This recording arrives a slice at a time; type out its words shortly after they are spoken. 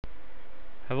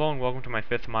Hello and welcome to my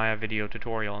 5th Maya video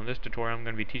tutorial. In this tutorial I'm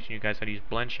going to be teaching you guys how to use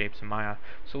blend shapes in Maya.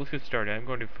 So let's get started. I'm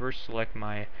going to first select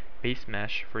my base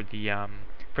mesh for the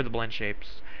blend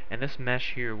shapes. And this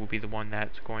mesh here will be the one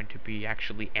that's going to be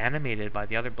actually animated by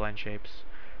the other blend shapes,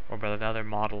 or by the other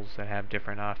models that have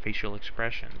different facial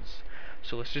expressions.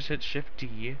 So let's just hit Shift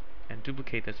D and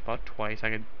duplicate this about twice. I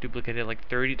could duplicate it like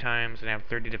 30 times and have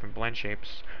 30 different blend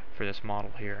shapes for this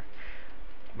model here.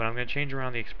 But I'm going to change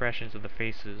around the expressions of the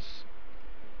faces.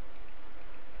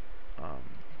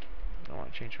 I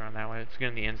want to change around that way. Let's get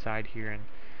on the inside here and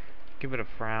give it a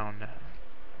frown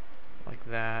like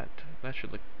that. That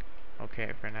should look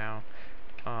okay for now.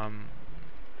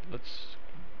 Let's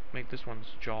make this one's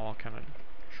jaw kind of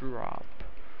drop.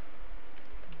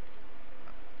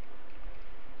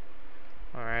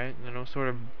 Alright, then we'll sort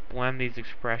of blend these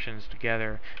expressions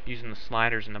together using the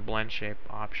sliders and the blend shape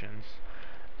options.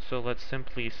 So let's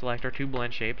simply select our two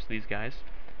blend shapes, these guys,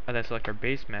 and then select our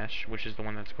base mesh, which is the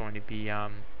one that's going to be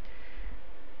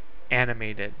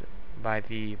animated by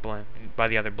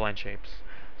the other blend shapes.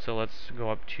 So let's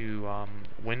go up to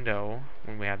Window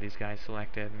when we have these guys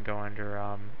selected, and go under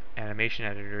Animation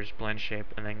Editors, Blend Shape,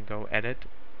 and then go Edit,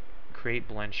 Create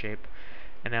Blend Shape.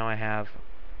 And now I have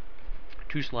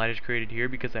two sliders created here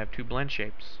because I have two blend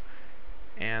shapes.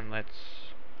 And let's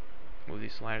move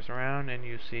these sliders around, and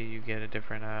you see you get a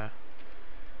different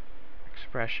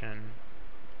expression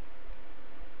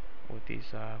with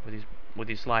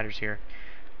these sliders here.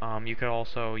 You could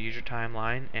also use your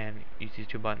timeline and use these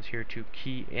two buttons here to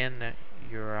key in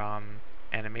your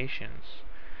animations.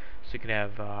 So you could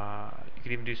have, you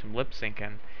could even do some lip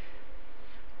syncing.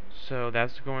 So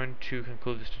that's going to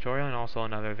conclude this tutorial. And also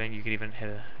another thing, you could even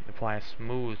apply a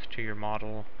smooth to your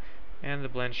model, and the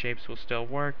blend shapes will still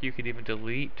work. You could even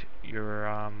delete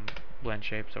your blend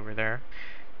shapes over there,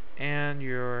 and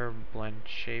your blend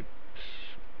shapes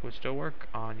would still work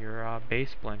on your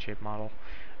base blend shape model.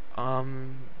 So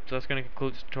that's going to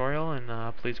conclude this tutorial,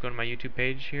 and please go to my YouTube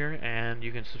page here, and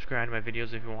you can subscribe to my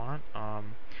videos if you want.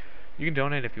 You can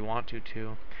donate if you want to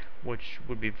too, which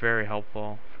would be very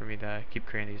helpful for me to keep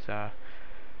creating these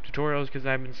tutorials, because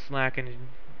I've been slacking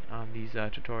on these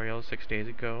tutorials. 6 days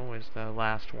ago was the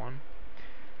last one.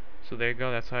 So there you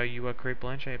go, that's how you create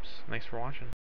blend shapes. Thanks for watching.